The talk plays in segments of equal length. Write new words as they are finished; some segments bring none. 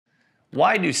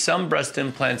Why do some breast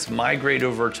implants migrate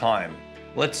over time?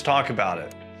 Let's talk about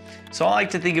it. So I like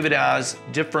to think of it as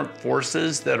different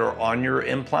forces that are on your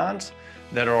implant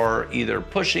that are either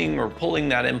pushing or pulling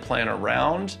that implant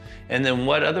around, and then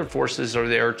what other forces are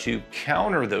there to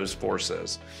counter those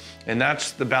forces. And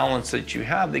that's the balance that you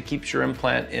have that keeps your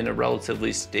implant in a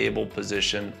relatively stable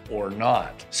position or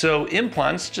not. So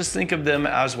implants, just think of them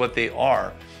as what they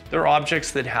are. They're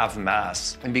objects that have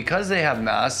mass. And because they have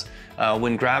mass,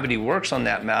 when gravity works on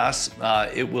that mass,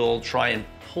 it will try and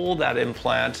pull that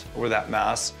implant or that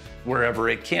mass wherever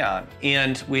it can.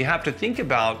 And we have to think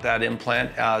about that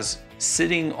implant as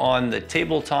sitting on the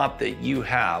tabletop that you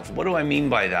have. What do I mean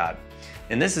by that?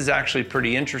 And this is actually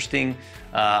pretty interesting.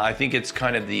 I think it's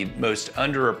kind of the most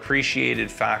underappreciated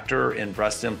factor in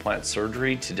breast implant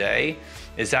surgery today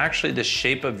is actually the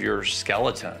shape of your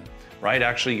skeleton, right?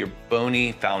 Actually your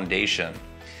bony foundation,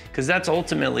 because that's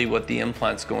ultimately what the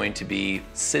implant's going to be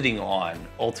sitting on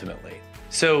ultimately.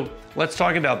 So let's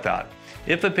talk about that.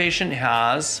 If a patient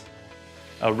has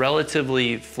a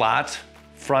relatively flat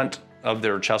front of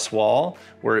their chest wall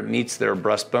where it meets their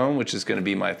breastbone, which is going to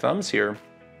be my thumbs here,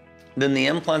 then the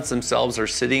implants themselves are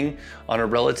sitting on a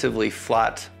relatively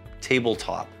flat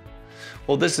tabletop.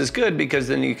 Well, this is good because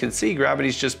then you can see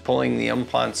gravity's just pulling the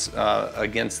implants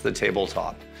against the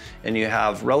tabletop, and you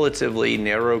have relatively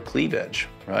narrow cleavage,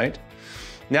 right?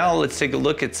 Now let's take a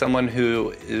look at someone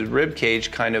whose rib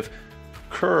cage kind of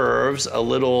curves a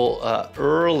little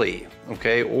early,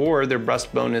 okay? Or their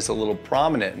breastbone is a little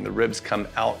prominent and the ribs come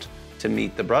out to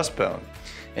meet the breastbone.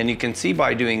 And you can see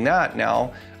by doing that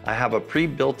now, I have a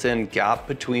pre-built-in gap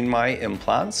between my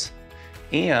implants,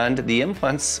 and the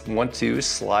implants want to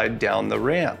slide down the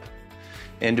ramp.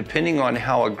 And depending on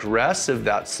how aggressive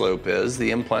that slope is,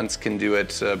 the implants can do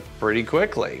it pretty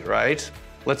quickly, right?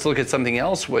 Let's look at something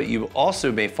else, what you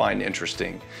also may find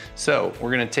interesting. So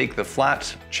we're gonna take the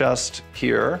flat chest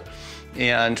here,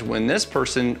 and when this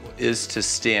person is to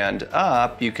stand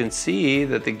up, you can see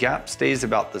that the gap stays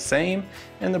about the same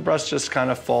and the breasts just kind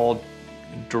of fall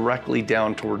directly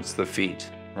down towards the feet,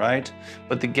 right?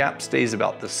 But the gap stays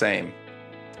about the same.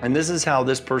 And this is how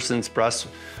this person's breasts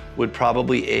would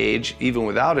probably age even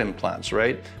without implants,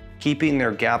 right? Keeping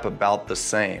their gap about the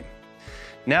same.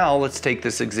 Now let's take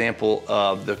this example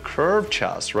of the curved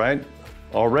chest, right?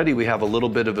 Already we have a little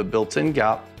bit of a built-in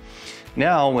gap.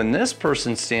 Now when this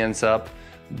person stands up,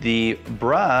 the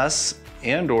breasts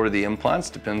and or the implants,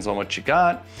 depends on what you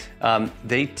got,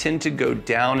 they tend to go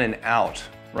down and out,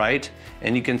 right?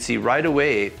 And you can see right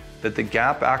away that the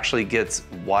gap actually gets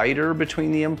wider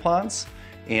between the implants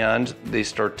and they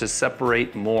start to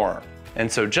separate more.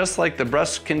 And so just like the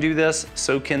breasts can do this,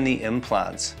 so can the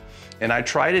implants. And I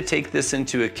try to take this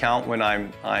into account when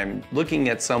I'm looking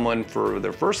at someone for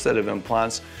their first set of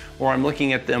implants, or I'm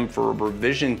looking at them for a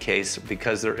revision case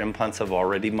because their implants have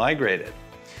already migrated.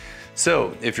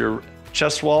 So if your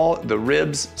chest wall, the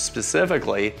ribs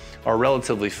specifically, are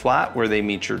relatively flat where they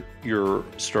meet your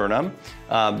sternum,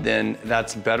 then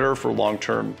that's better for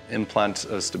long-term implant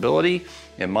stability,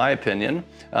 in my opinion,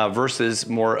 versus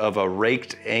more of a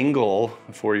raked angle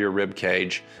for your rib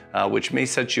cage, which may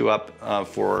set you up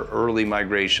for early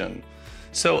migration.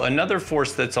 So another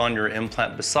force that's on your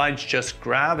implant besides just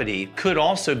gravity could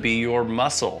also be your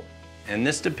muscle. And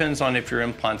this depends on if your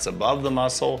implant's above the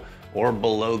muscle or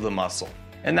below the muscle.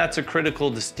 And that's a critical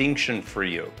distinction for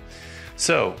you.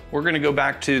 So we're gonna go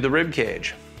back to the rib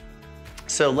cage.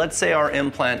 So let's say our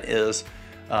implant is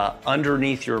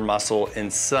underneath your muscle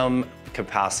in some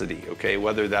capacity, okay?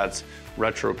 Whether that's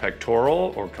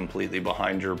retropectoral or completely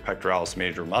behind your pectoralis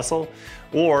major muscle,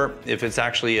 or if it's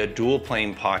actually a dual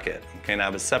plane pocket. Okay, and I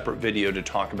have a separate video to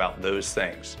talk about those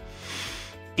things.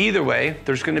 Either way,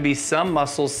 there's gonna be some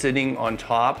muscle sitting on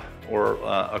top or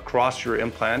across your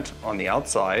implant on the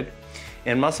outside,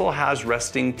 and muscle has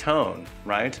resting tone,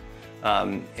 right?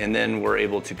 And then we're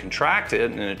able to contract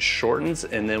it and it shortens,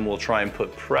 and then we'll try and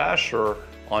put pressure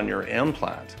on your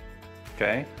implant,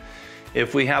 okay?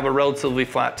 If we have a relatively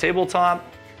flat tabletop,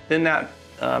 then that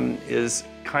is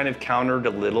kind of countered a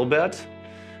little bit.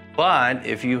 But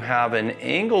if you have an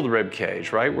angled rib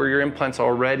cage, right, where your implant's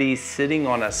already sitting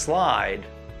on a slide,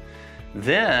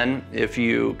 then if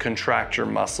you contract your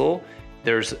muscle,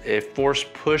 there's a force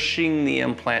pushing the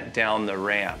implant down the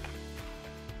ramp,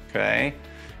 okay?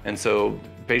 And so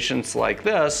patients like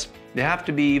this, they have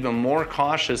to be even more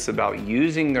cautious about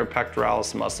using their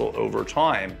pectoralis muscle over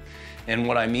time. And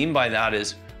what I mean by that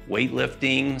is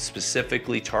weightlifting,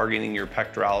 specifically targeting your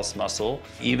pectoralis muscle,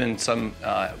 even some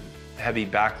heavy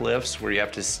back lifts where you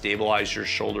have to stabilize your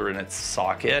shoulder in its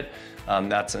socket.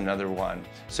 That's another one.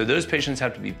 So those patients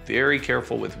have to be very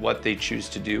careful with what they choose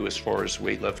to do as far as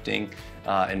weightlifting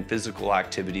and physical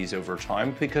activities over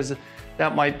time, because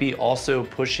that might be also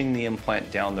pushing the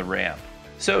implant down the ramp.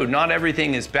 So not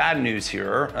everything is bad news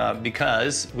here,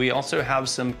 because we also have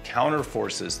some counter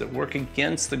forces that work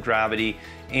against the gravity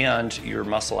and your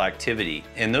muscle activity.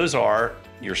 And those are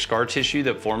your scar tissue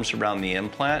that forms around the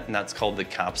implant, and that's called the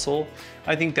capsule.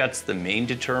 I think that's the main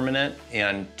determinant.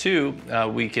 And two,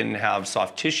 we can have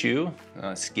soft tissue,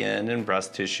 skin and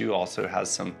breast tissue also has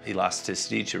some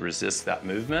elasticity to resist that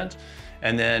movement.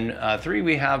 And then three,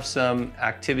 we have some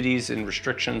activities and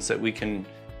restrictions that we can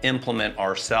implement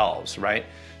ourselves, right?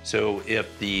 So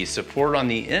if the support on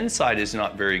the inside is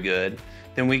not very good,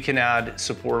 then we can add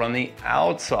support on the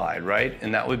outside, right?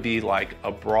 And that would be like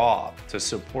a bra to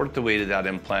support the weight of that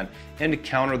implant and to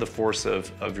counter the force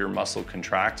of your muscle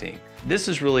contracting. This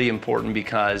is really important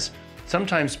because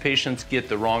sometimes patients get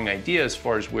the wrong idea as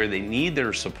far as where they need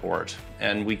their support,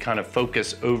 and we kind of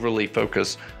overly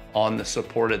focus on the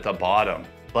support at the bottom.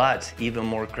 But even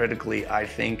more critically, I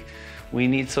think we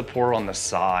need support on the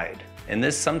side. And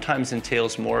this sometimes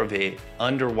entails more of a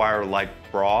underwire-like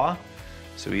bra,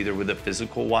 so either with a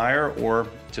physical wire or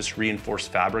just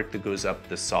reinforced fabric that goes up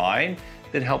the side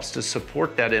that helps to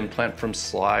support that implant from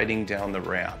sliding down the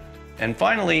ramp. And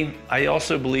finally, I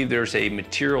also believe there's a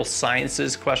material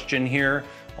sciences question here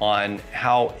on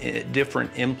how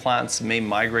different implants may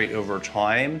migrate over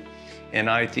time. And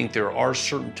I think there are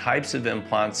certain types of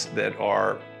implants that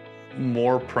are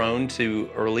more prone to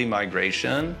early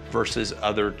migration versus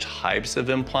other types of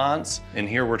implants. And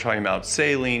here we're talking about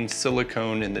saline,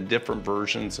 silicone, and the different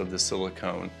versions of the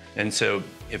silicone. And so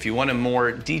if you want a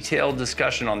more detailed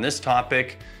discussion on this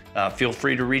topic, feel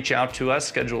free to reach out to us,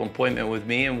 schedule an appointment with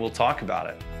me, and we'll talk about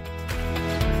it.